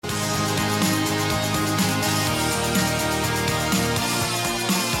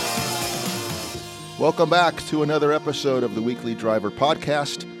Welcome back to another episode of the Weekly Driver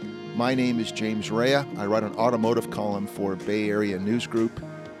Podcast. My name is James Rea. I write an automotive column for Bay Area News Group,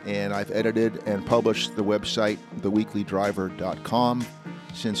 and I've edited and published the website, theweeklydriver.com,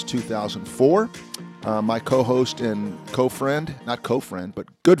 since 2004. My co-host and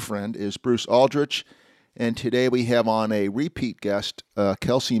good friend, is Bruce Aldrich, and today we have on a repeat guest,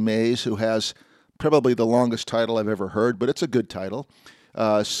 Kelsey Mays, who has probably the longest title I've ever heard, but it's a good title.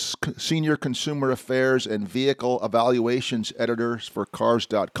 Senior Consumer Affairs and Vehicle Evaluations Editors for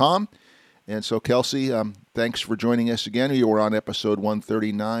Cars.com. And so, Kelsey, thanks for joining us again. You were on episode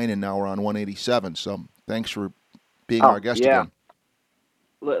 139, and now we're on 187. So thanks for being our guest again.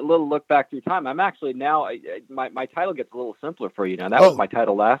 A little look back through time. I'm actually now, my title gets a little simpler for you now. That was my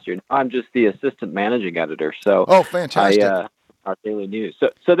title last year. I'm just the assistant managing editor. So fantastic. Our daily news.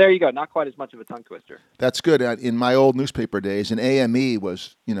 So there you go. Not quite as much of a tongue twister. That's good. In my old newspaper days, an AME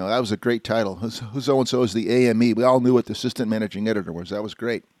was, that was a great title. Who's so-and-so is the AME. We all knew what the assistant managing editor was. That was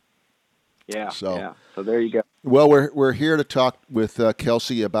great. Yeah. So there you go. Well, we're here to talk with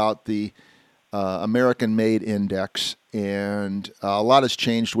Kelsey about the American Made Index, and a lot has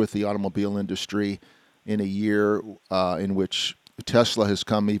changed with the automobile industry in a year in which Tesla has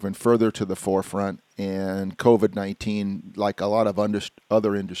come even further to the forefront, and COVID-19, like a lot of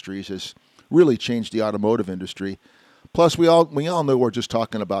other industries, has really changed the automotive industry. Plus, we all know we're just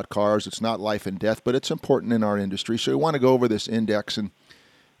talking about cars. It's not life and death, but it's important in our industry. So we want to go over this index.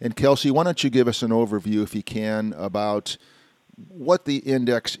 And Kelsey, why don't you give us an overview, if you can, about what the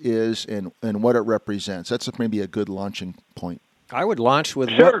index is and what it represents? That's maybe a good launching point. I would launch with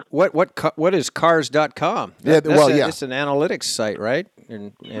sure. What is Cars.com? It's an analytics site, right?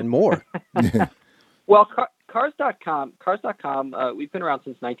 And more. Well, Cars.com, we've been around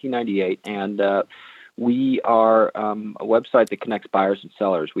since 1998, and we are a website that connects buyers and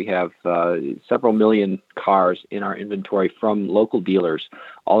sellers. We have several million cars in our inventory from local dealers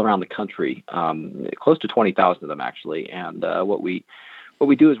all around the country, close to 20,000 of them actually. And what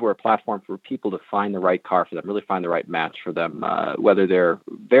we do is we're a platform for people to find the right car for them, really find the right match for them, whether they're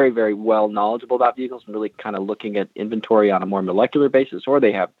very, very well knowledgeable about vehicles and really kind of looking at inventory on a more molecular basis, or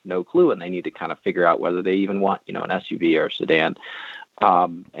they have no clue and they need to kind of figure out whether they even want, an SUV or a sedan.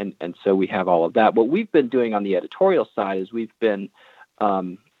 And so we have all of that. What we've been doing on the editorial side is we've been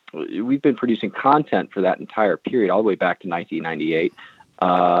producing content for that entire period, all the way back to 1998.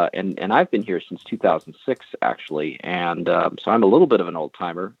 And I've been here since 2006, actually. And so I'm a little bit of an old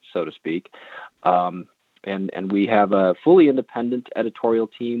timer, so to speak. And we have a fully independent editorial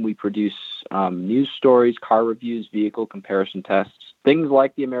team. We produce news stories, car reviews, vehicle comparison tests, things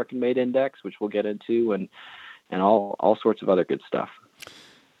like the American Made Index, which we'll get into, and all sorts of other good stuff.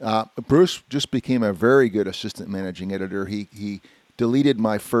 Bruce just became a very good assistant managing editor. He deleted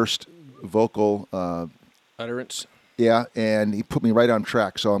my first vocal utterance. Yeah, and he put me right on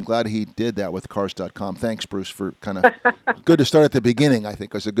track. So I'm glad he did that with Cars.com. Thanks, Bruce, for kind of good to start at the beginning, I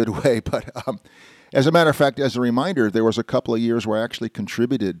think was a good way. But as a matter of fact, as a reminder, there was a couple of years where I actually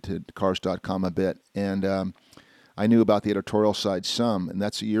contributed to Cars.com a bit. And I knew about the editorial side some, and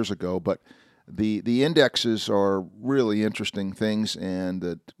that's years ago. But the indexes are really interesting things. And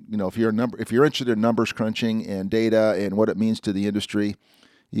that, if you're interested in numbers crunching and data and what it means to the industry,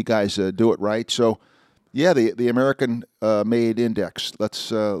 you guys do it right. So, yeah, the American Made Index.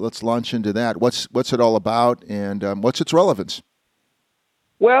 Let's launch into that. What's it all about, and what's its relevance?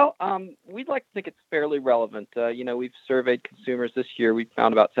 Well, we'd like to think it's fairly relevant. We've surveyed consumers this year. We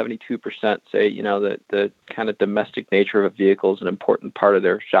found about 72% say, the kind of domestic nature of a vehicle is an important part of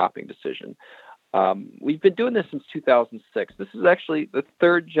their shopping decision. We've been doing this since 2006. This is actually the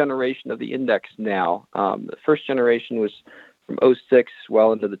third generation of the index now. The first generation was from 2006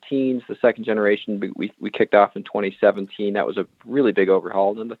 well into the teens. The second generation we kicked off in 2017. That was a really big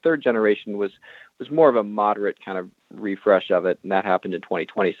overhaul. And the third generation was more of a moderate kind of refresh of it, and that happened in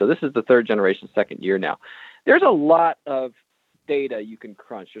 2020. So this is the third generation, second year now. There's a lot of data you can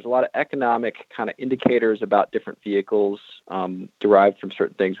crunch. There's a lot of economic kind of indicators about different vehicles derived from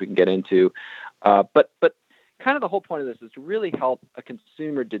certain things we can get into. But kind of the whole point of this is to really help a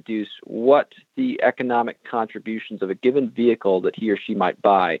consumer deduce what the economic contributions of a given vehicle that he or she might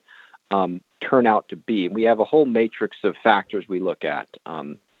buy turn out to be. And we have a whole matrix of factors we look at.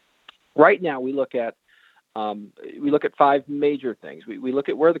 Right now, we look at five major things. We look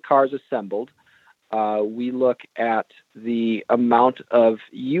at where the car is assembled. We look at the amount of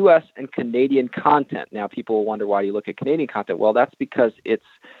U.S. and Canadian content. Now, people will wonder, why do you look at Canadian content? Well, that's because it's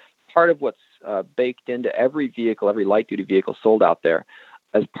part of what's baked into every vehicle, every light-duty vehicle sold out there,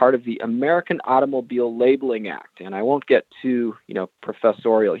 as part of the American Automobile Labeling Act. And I won't get too,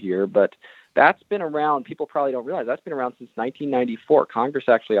 professorial here, but that's been around. People probably don't realize that's been around since 1994. Congress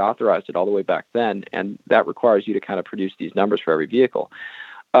actually authorized it all the way back then, and that requires you to kind of produce these numbers for every vehicle.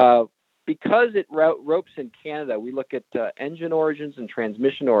 Because it ropes in Canada, we look at engine origins and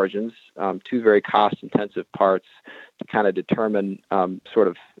transmission origins, two very cost-intensive parts to kind of determine sort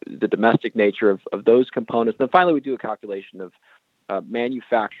of the domestic nature of those components. And then finally, we do a calculation of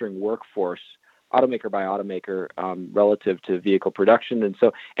manufacturing workforce, automaker by automaker, relative to vehicle production. And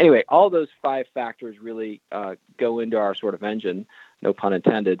so anyway, all those 5 factors really go into our sort of engine, no pun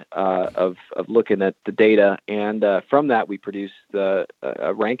intended, of looking at the data. And from that, we produce a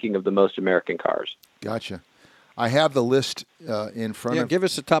ranking of the most American cars. Gotcha. I have the list in front of me. Give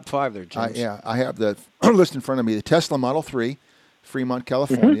us the top 5 there, James. I have the list in front of me. The Tesla Model 3, Fremont,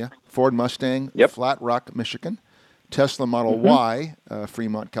 California. Mm-hmm. Ford Mustang, Flat Rock, Michigan. Tesla Model Y,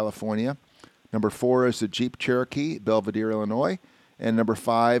 Fremont, California. Number 4 is the Jeep Cherokee, Belvidere, Illinois. And number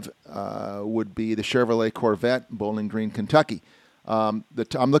 5 would be the Chevrolet Corvette, Bowling Green, Kentucky. I'm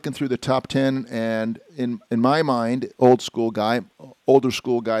looking through the top 10, and in my mind, older school guy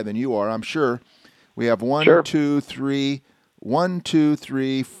than you are, I'm sure, we have 5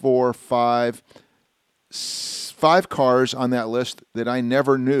 cars on that list that I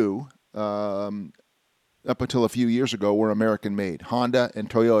never knew up until a few years ago were American-made. Honda and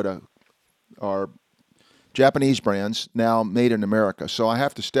Toyota are Japanese brands now made in America. So I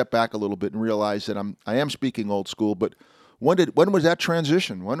have to step back a little bit and realize that I am speaking old school. But when was that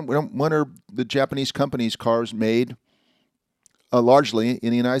transition? When are the Japanese companies' cars made largely in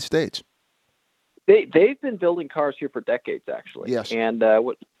the United States? They've been building cars here for decades, actually. Yes. And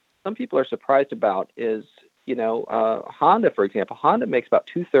what some people are surprised about is, Honda, for example. Honda makes about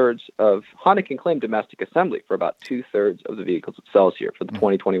 2/3 of. Honda can claim domestic assembly for about 2/3 of the vehicles it sells here for the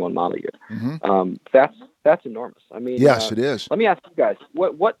 2021 model year. Mm-hmm. That's enormous. I mean, yes, it is. Let me ask you guys.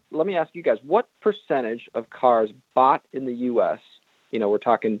 What percentage of cars bought in the U.S. We're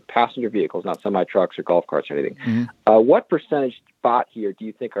talking passenger vehicles, not semi-trucks or golf carts or anything. Mm-hmm. What percentage bought here do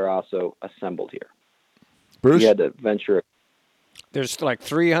you think are also assembled here? Bruce, you had to venture. There's like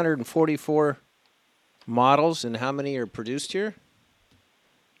 344 models, and how many are produced here?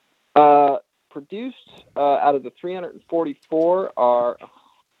 Produced out of the 344 are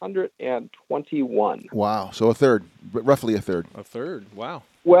 121. Wow, so a third, roughly a third. A third, wow.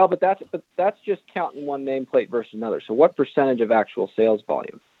 Well, but that's just counting one nameplate versus another. So what percentage of actual sales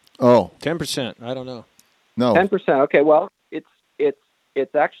volume? Oh, 10%. I don't know. No, 10%. Okay, well,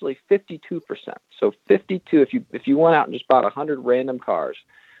 it's actually 52%. So 52. If you went out and just bought 100 random cars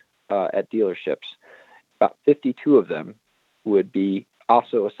at dealerships, about 52 of them would be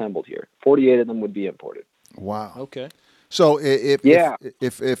also assembled here. 48 of them would be imported. Wow. Okay. So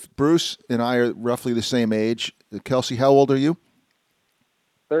if Bruce and I are roughly the same age, Kelsey, how old are you?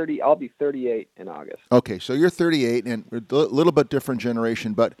 30. I'll be 38 in August. Okay, so you're 38, and we're a little bit different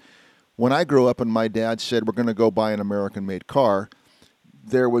generation. But when I grew up and my dad said we're going to go buy an American-made car,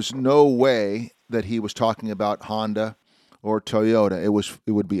 there was no way that he was talking about Honda or Toyota. It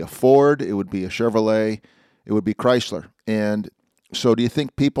would be a Ford, it would be a Chevrolet, it would be Chrysler. And so do you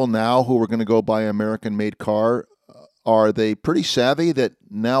think people now who are going to go buy an American-made car, are they pretty savvy that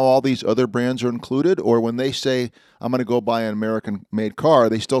now all these other brands are included? Or when they say, I'm going to go buy an American-made car, are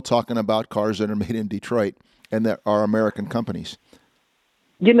they still talking about cars that are made in Detroit and that are American companies?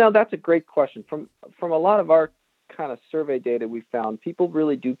 That's a great question. From a lot of our kind of survey data we found, people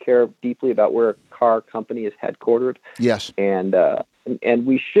really do care deeply about where a car company is headquartered. Yes. And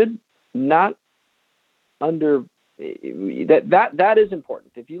we should not that is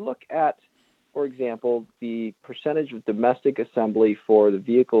important. If you look at, for example, the percentage of domestic assembly for the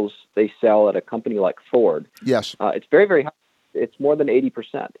vehicles they sell at a company like Ford, yes, it's very, very high. It's more than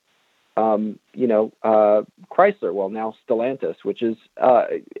 80%. Chrysler, well, now Stellantis, which is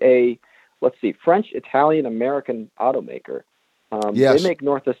French, Italian, American automaker. Yes. They make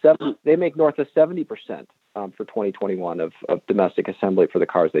north of 70%. They make north of 70% for 2021 of domestic assembly for the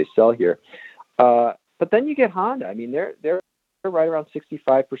cars they sell here. But then you get Honda. I mean, they're right around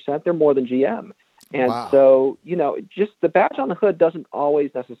 65%. They're more than GM. And wow. So, just the badge on the hood doesn't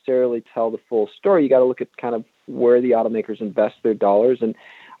always necessarily tell the full story. You got to look at kind of where the automakers invest their dollars. And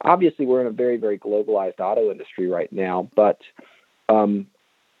obviously we're in a very, very globalized auto industry right now. But,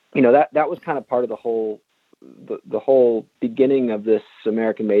 that was kind of part of the whole beginning of this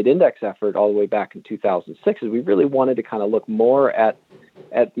American-made index effort all the way back in 2006, is we really wanted to kind of look more at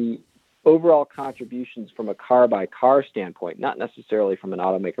the overall contributions from a car-by-car standpoint, not necessarily from an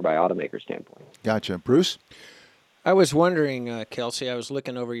automaker-by-automaker standpoint. Gotcha. Bruce? I was wondering, Kelsey, I was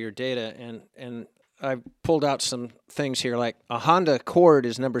looking over your data, and I've pulled out some things here, like a Honda Accord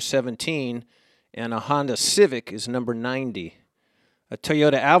is number 17, and a Honda Civic is number 90. A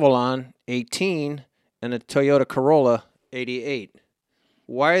Toyota Avalon, 18, and a Toyota Corolla, 88.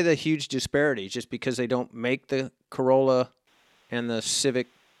 Why are the huge disparities? Just because they don't make the Corolla and the Civic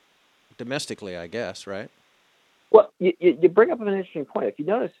domestically, I guess, right? Well, you bring up an interesting point. If you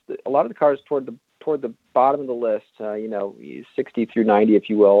notice, a lot of the cars toward the bottom of the list, 60 through 90, if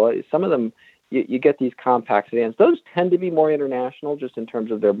you will, some of them, you get these compact sedans. Those tend to be more international just in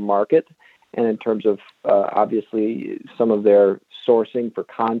terms of their market and in terms of, obviously, some of their sourcing for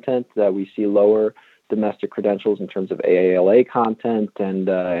content. That we see lower domestic credentials in terms of AALA content and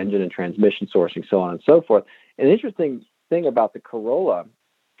engine and transmission sourcing, so on and so forth. An interesting thing about the Corolla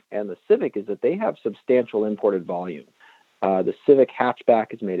and the Civic is that they have substantial imported volume. The Civic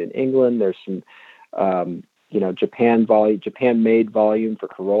hatchback is made in England. There's some, Japan-made volume for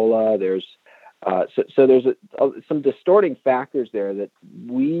Corolla. There's so there's some distorting factors there that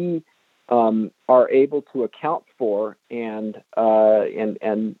we are able to account for and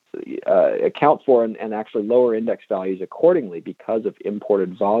actually lower index values accordingly because of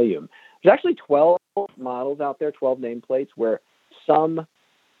imported volume. There's actually 12 models out there, 12 nameplates, where some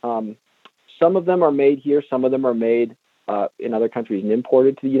of them are made here, some of them are made in other countries and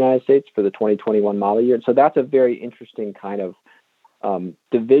imported to the United States for the 2021 model year. And so that's a very interesting kind of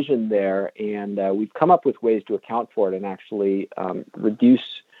division there. And we've come up with ways to account for it and actually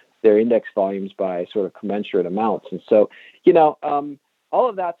reduce their index volumes by sort of commensurate amounts. And so, all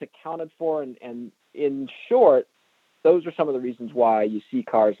of that's accounted for. And in short, those are some of the reasons why you see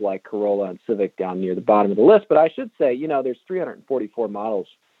cars like Corolla and Civic down near the bottom of the list. But I should say, there's 344 models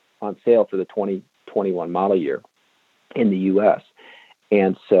on sale for the 2021 model year in the U.S.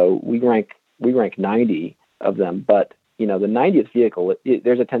 And so we rank 90 of them. But, the 90th vehicle,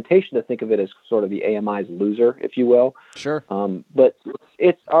 there's a temptation to think of it as sort of the AMI's loser, if you will. Sure. But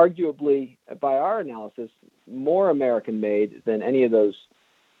it's arguably, by our analysis, more American-made than any of those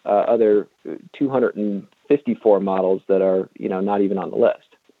other 254 models that are, not even on the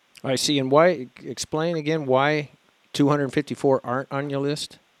list. I see. And why? Explain again why 254 aren't on your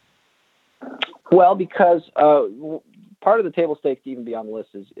list. Well, because part of the table stakes to even be on the list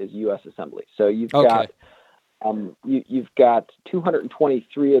is U.S. assembly. So you've got you've got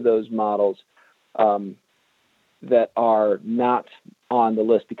 223 of those models that are not on the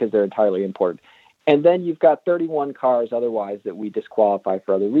list because they're entirely imported. And then you've got 31 cars otherwise that we disqualify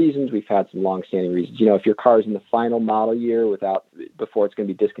for other reasons. We've had some long-standing reasons. If your car is in the final model year before it's going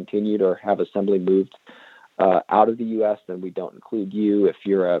to be discontinued or have assembly moved out of the U.S., then we don't include you. If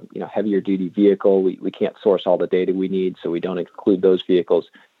you're a heavier duty vehicle, we can't source all the data we need, so we don't include those vehicles.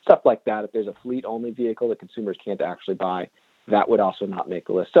 Stuff like that. If there's a fleet-only vehicle that consumers can't actually buy, that would also not make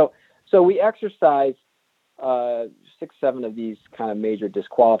the list. So we exercise 6-7 of these kind of major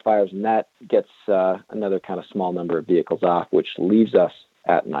disqualifiers, and that gets another kind of small number of vehicles off, which leaves us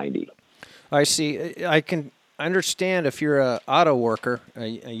at 90. I see. I can understand if you're an auto worker, a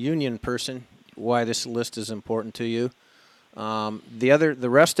union person, why this list is important to you. The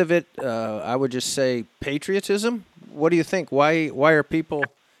rest of it, I would just say patriotism. What do you think? Why are people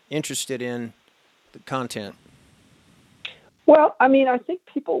interested in the content? Well, I think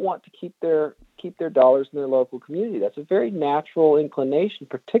people want to keep their dollars in their local community. That's a very natural inclination,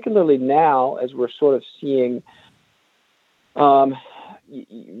 particularly now as we're sort of seeing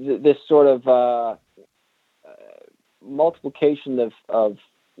this sort of multiplication of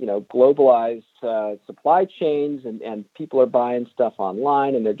globalized supply chains, and people are buying stuff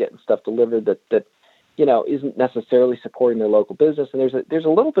online and they're getting stuff delivered that isn't necessarily supporting their local business. And there's a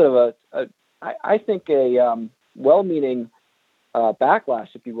little bit of a well-meaning backlash,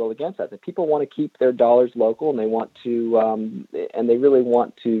 if you will, against that people want to keep their dollars local and they want to and they really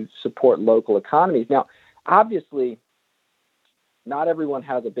want to support local economies. Now, obviously, not everyone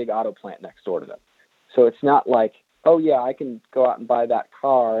has a big auto plant next door to them, so it's not like, oh yeah, I can go out and buy that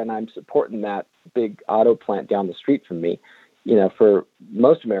car and I'm supporting that big auto plant down the street from me. For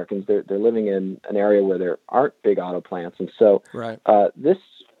most Americans, they're living in an area where there aren't big auto plants, and so right.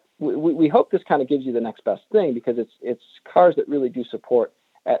 We hope this kind of gives you the next best thing, because it's cars that really do support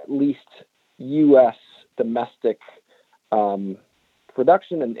at least U.S. domestic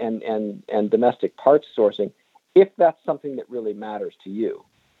production and domestic parts sourcing, if that's something that really matters to you.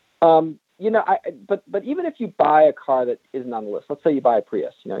 But even if you buy a car that isn't on the list, let's say you buy a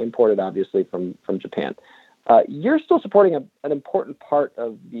Prius, imported obviously from Japan, you're still supporting an important part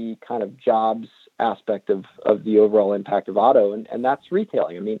of the kind of jobs aspect of the overall impact of auto, and that's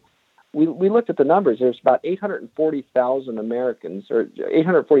retailing. we looked at the numbers. There's about 840,000 Americans, or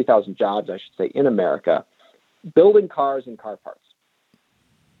 840,000 jobs, I should say, in America, building cars and car parts.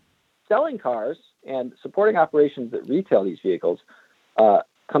 Selling cars and supporting operations that retail these vehicles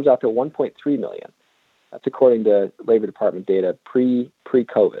comes out to 1.3 million. That's according to Labor Department data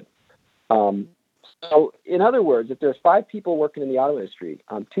pre-COVID. So, in other words, if there's 5 people working in the auto industry,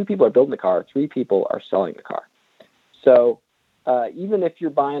 2 people are building the car, 3 people are selling the car. So, even if you're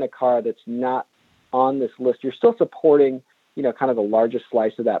buying a car that's not on this list, you're still supporting, kind of the largest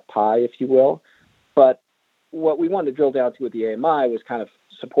slice of that pie, if you will. But what we wanted to drill down to with the AMI was kind of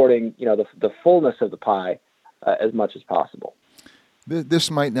supporting, the fullness of the pie as much as possible. This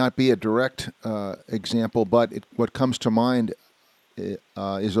might not be a direct example, but what comes to mind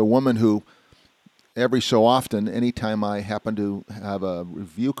is a woman who, every so often, anytime I happen to have a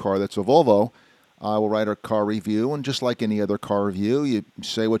review car that's a Volvo, I will write a car review, and just like any other car review, you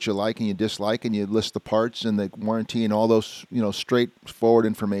say what you like and you dislike, and you list the parts and the warranty and all those, straightforward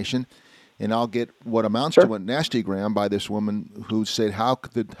information. And I'll get what amounts to a nastygram by this woman who said, how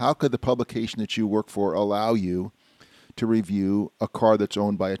could the publication that you work for allow you to review a car that's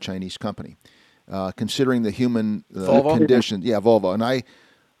owned by a Chinese company, considering the human condition? Yeah, Volvo. And I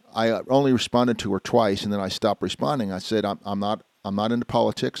only responded to her twice, and then I stopped responding. I said, I'm not into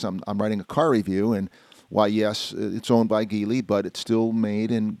politics. I'm writing a car review, and why, yes, it's owned by Geely, but it's still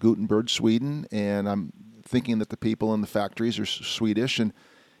made in Gothenburg, Sweden, and I'm thinking that the people in the factories are Swedish, and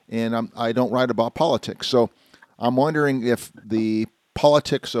I don't write about politics. So I'm wondering if the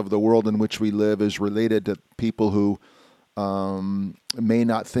politics of the world in which we live is related to people who may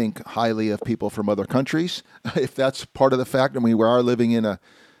not think highly of people from other countries, if that's part of the fact. I mean, we are living in a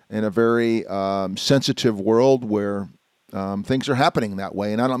very sensitive world where things are happening that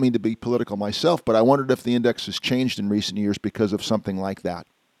way. And I don't mean to be political myself, but I wondered if the index has changed in recent years because of something like that.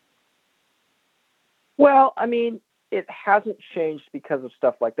 Well, I mean, it hasn't changed because of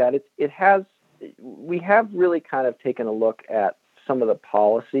stuff like that. We have really kind of taken a look at some of the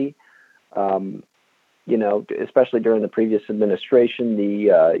policy, especially during the previous administration,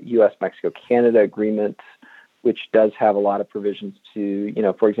 the U.S.-Mexico-Canada agreement, which does have a lot of provisions to,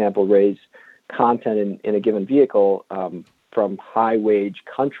 for example, raise content in a given vehicle from high-wage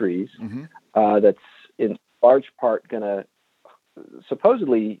countries. That's in large part going to,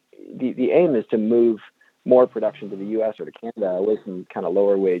 supposedly, the aim is to move more production to the U.S. or to Canada away from kind of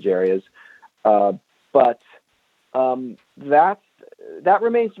lower-wage areas. But that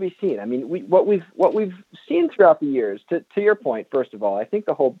remains to be seen. I mean, what we've seen throughout the years. To your point, first of all, I think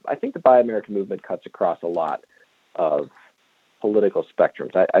the Buy American movement cuts across a lot of political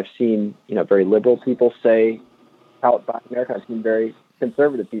spectrums. I've seen very liberal people say tout Buy American. I've seen very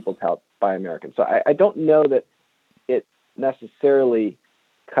conservative people tout Buy American. So I don't know that it necessarily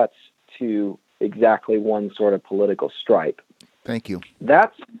cuts to exactly one sort of political stripe. Thank you.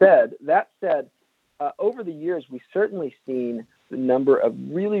 That said, over the years, we've certainly seen the number of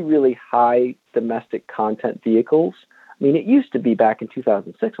really, really high domestic content vehicles. I mean, it used to be back in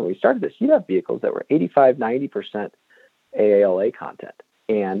 2006 when we started this, you'd have vehicles that were 85, 90% AALA content,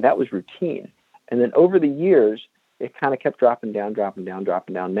 and that was routine. And then over the years, it kind of kept dropping down.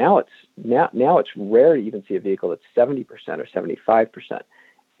 Now it's rare to even see a vehicle that's 70% or 75%.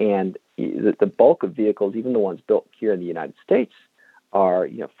 And the bulk of vehicles, even the ones built here in the United States, are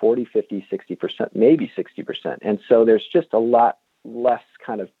 40, 50, 60%, maybe 60%. And so there's just a lot less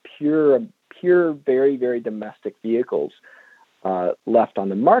kind of pure, very, very domestic vehicles left on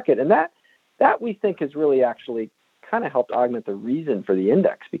the market. And that we think has really actually kind of helped augment the reason for the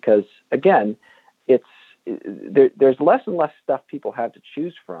index, because again, there's less and less stuff people have to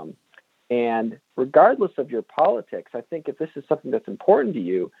choose from. And regardless of your politics, I think if this is something that's important to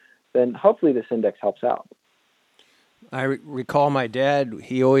you, then hopefully this index helps out. I recall my dad,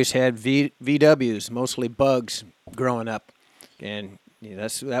 he always had VWs, mostly bugs, growing up. And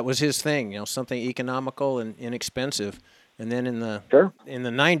that was his thing, something economical and inexpensive. And then in the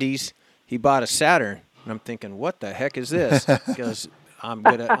 90s, he bought a Saturn. And I'm thinking, what the heck is this? Because I'm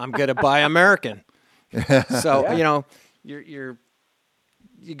gonna buy American. So,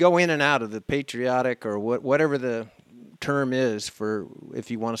 you go in and out of the patriotic or whatever the term is for if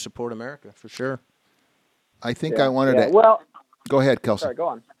you want to support America, for sure. I think I wanted to. Well, go ahead, Kelsey. Sorry, go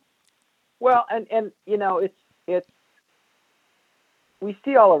on. Well, and it's we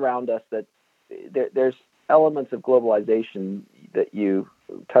see all around us that there's elements of globalization that you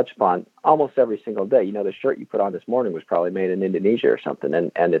touch upon almost every single day. The shirt you put on this morning was probably made in Indonesia or something,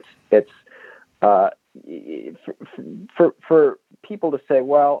 and it's for people to say,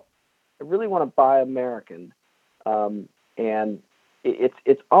 well, I really want to buy American, and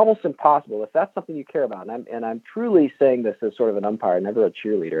it's almost impossible if that's something you care about. And I'm truly saying this as sort of an umpire, never a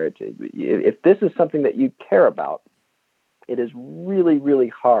cheerleader. If this is something that you care about, it is really, really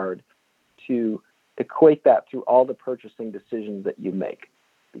hard to equate that through all the purchasing decisions that you make,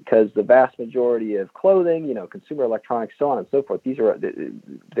 because the vast majority of clothing, consumer electronics, so on and so forth,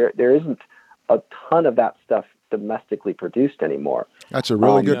 there isn't a ton of that stuff domestically produced anymore. That's a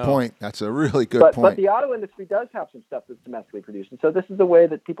really good point. That's a really good point. But the auto industry does have some stuff that's domestically produced, and so this is a way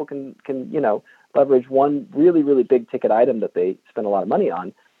that people can leverage one really, really big ticket item that they spend a lot of money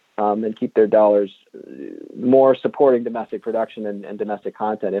on, and keep their dollars more supporting domestic production and domestic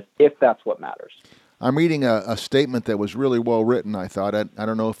content, if that's what matters. I'm reading a statement that was really well written, I thought. I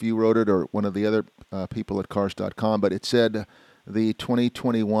don't know if you wrote it or one of the other people at Cars.com, but it said the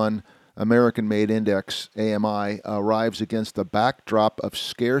 2021 American-Made Index, AMI, arrives against the backdrop of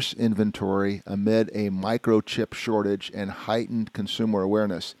scarce inventory amid a microchip shortage and heightened consumer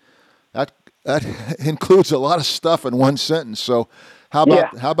awareness. That includes a lot of stuff in one sentence. So how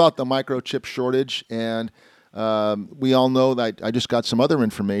about the microchip shortage? And we all know that I just got some other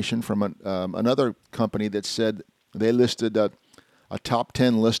information from another company that said they listed a top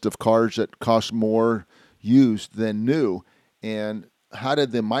 10 list of cars that cost more used than new. And how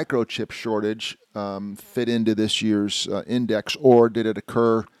did the microchip shortage fit into this year's index, or did it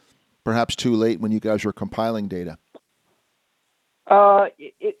occur perhaps too late when you guys were compiling data?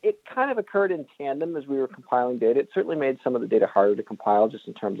 It kind of occurred in tandem as we were compiling data. It certainly made some of the data harder to compile, just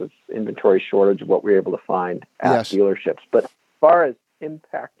in terms of inventory shortage of what we were able to find at dealerships. But as far as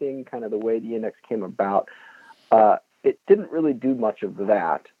impacting kind of the way the index came about, it didn't really do much of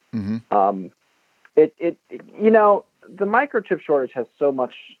that. Mm-hmm. The microchip shortage has so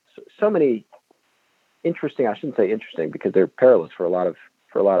many interesting, I shouldn't say interesting because they're perilous for a lot of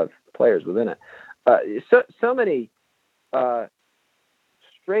players within it. So many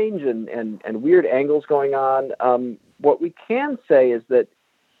strange and weird angles going on. What we can say is that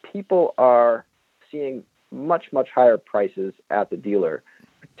people are seeing much higher prices at the dealer,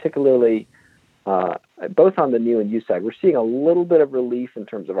 particularly both on the new and used side. We're seeing a little bit of relief in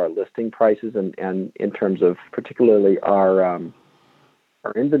terms of our listing prices and in terms of particularly our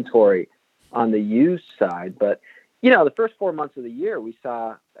inventory on the used side. But, the first 4 months of the year, we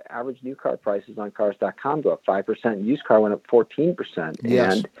saw average new car prices on Cars.com go up 5%, and used car went up 14%.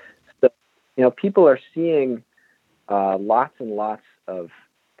 Yes. And, so, people are seeing lots and lots of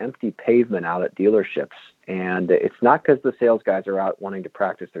empty pavement out at dealerships. And it's not because the sales guys are out wanting to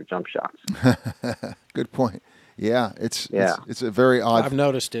practice their jump shots. Good point. Yeah, it's a very odd. I've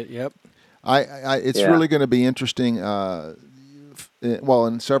noticed it. Yep. It's really going to be interesting.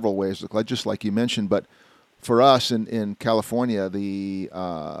 In several ways, just like you mentioned. But for us in California, the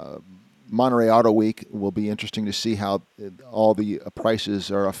Monterey Auto Week will be interesting to see how all the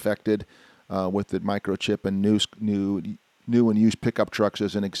prices are affected with the microchip and new and used pickup trucks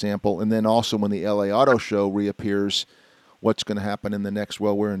as an example. And then also when the LA Auto Show reappears, what's going to happen in the next,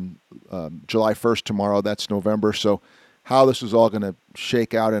 we're in July 1st tomorrow, that's November. So how this is all going to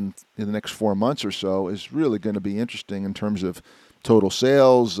shake out in the next 4 months or so is really going to be interesting in terms of total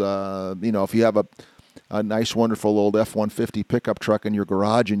sales. If you have a nice, wonderful old F-150 pickup truck in your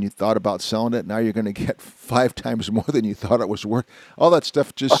garage and you thought about selling it, now you're going to get 5 times more than you thought it was worth. All that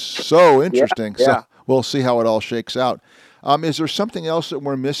stuff just so interesting. Yeah. So we'll see how it all shakes out. Is there something else that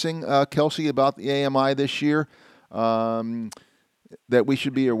we're missing, Kelsey, about the AMI this year that we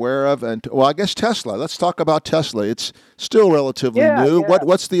should be aware of? And I guess Tesla. Let's talk about Tesla. It's still relatively new. Yeah.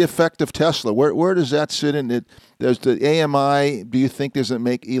 What's the effect of Tesla? Where does that sit in it? Does the AMI? Do you think does it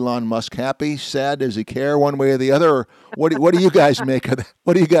make Elon Musk happy, sad? Does he care one way or the other? Or what do you guys make of that?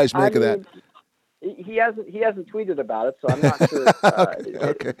 What do you guys make of that? He hasn't tweeted about it, so I'm not sure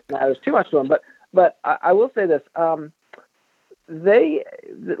it matters too much to him. But I will say this.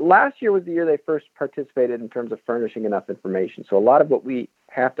 Last year was the year they first participated in terms of furnishing enough information. So a lot of what we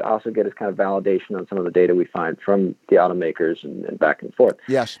have to also get is kind of validation on some of the data we find from the automakers and back and forth.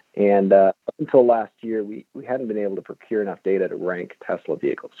 Yes. And up until last year, we hadn't been able to procure enough data to rank Tesla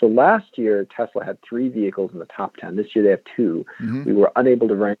vehicles. So last year, Tesla had 3 vehicles in the top 10. This year, they have 2. Mm-hmm. We were unable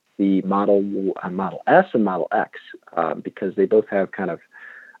to rank the Model S and Model X because they both have kind of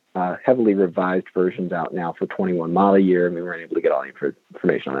heavily revised versions out now for 21 model year, and we weren't able to get all the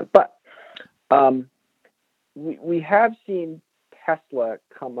information on it. But we have seen Tesla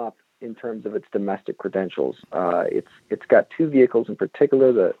come up in terms of its domestic credentials. It's got 2 vehicles in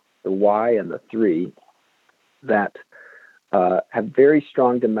particular, the Y and the 3, that have very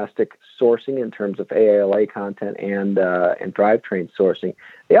strong domestic sourcing in terms of AILA content and drivetrain sourcing.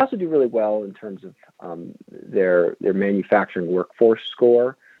 They also do really well in terms of their manufacturing workforce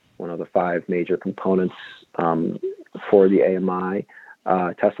score, one of the 5 major components for the AMI.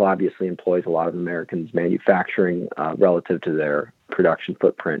 Tesla obviously employs a lot of Americans manufacturing relative to their production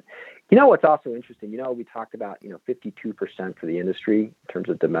footprint. What's also interesting, we talked about, 52% for the industry in terms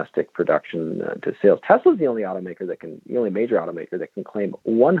of domestic production to sales. Tesla's the only major automaker that can claim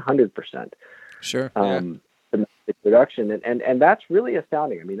 100%. Sure. Domestic production. And that's really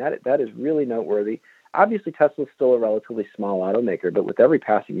astounding. I mean, that is really noteworthy. Obviously, Tesla's still a relatively small automaker, but with every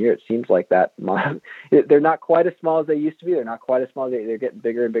passing year, it seems like that they're not quite as small as they used to be. They're not quite as small. They're getting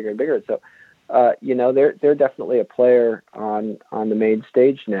bigger and bigger and bigger. So, they're definitely a player on the main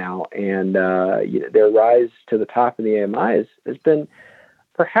stage now, and their rise to the top of the AMI has been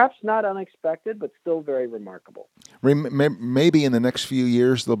perhaps not unexpected, but still very remarkable. Maybe in the next few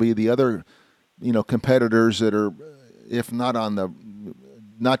years there'll be the other, competitors that are, if not on the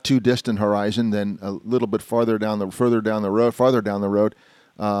not too distant horizon, then a little bit farther down the road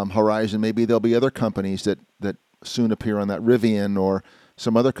horizon. Maybe there'll be other companies that soon appear on that, Rivian or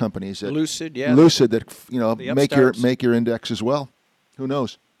some other companies that Lucid that make your index as well. Who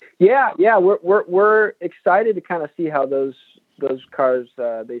knows? Yeah, we're excited to kind of see how those cars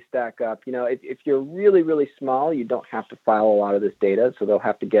they stack up. If you're really, really small, you don't have to file a lot of this data, so they'll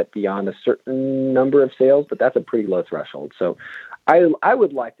have to get beyond a certain number of sales, but that's a pretty low threshold. So I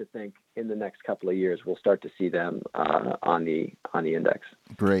would like to think in the next couple of years we'll start to see them on the index.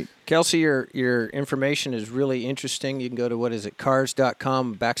 Great. Kelsey, your information is really interesting. You can go to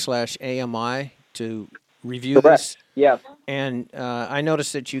cars.com/AMI to review this. Yeah. And I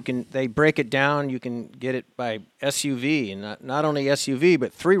noticed that they break it down. You can get it by SUV, and not only SUV,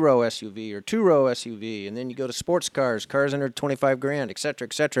 but 3-row SUV or 2-row SUV. And then you go to sports cars under $25,000, et cetera,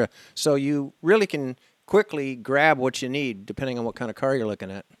 et cetera. So you really can quickly grab what you need depending on what kind of car you're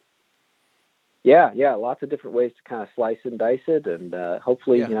looking at. Yeah, lots of different ways to kind of slice and dice it, and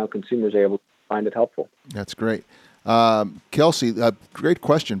hopefully, consumers are able to find it helpful. That's great. Kelsey, great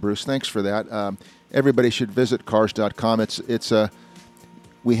question, Bruce. Thanks for that. Everybody should visit cars.com.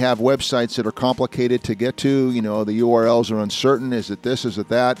 We have websites that are complicated to get to. The URLs are uncertain. Is it this? Is it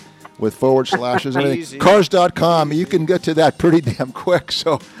that? With forward slashes and everything. Cars.com, you can get to that pretty damn quick.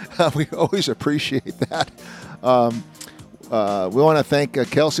 So we always appreciate that. We want to thank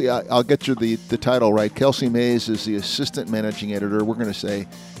Kelsey. I'll get you the title right. Kelsey Mays is the assistant managing editor. We're going to say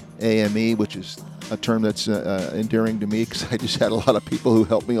AME, which is a term that's endearing to me because I just had a lot of people who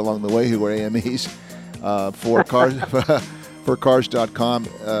helped me along the way who were AMEs for cars. For cars.com.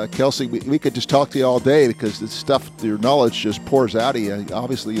 Kelsey, we could just talk to you all day because the stuff, your knowledge just pours out of you.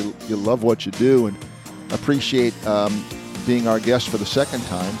 Obviously, you love what you do and appreciate being our guest for the second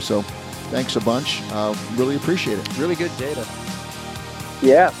time. So thanks a bunch. Really appreciate it. Really good data.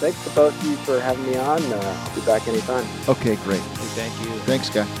 Yeah, thanks to both of you for having me on. I'll be back anytime. Okay, great. Thank you.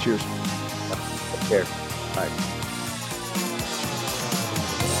 Thanks, guy. Cheers. Take care. Bye.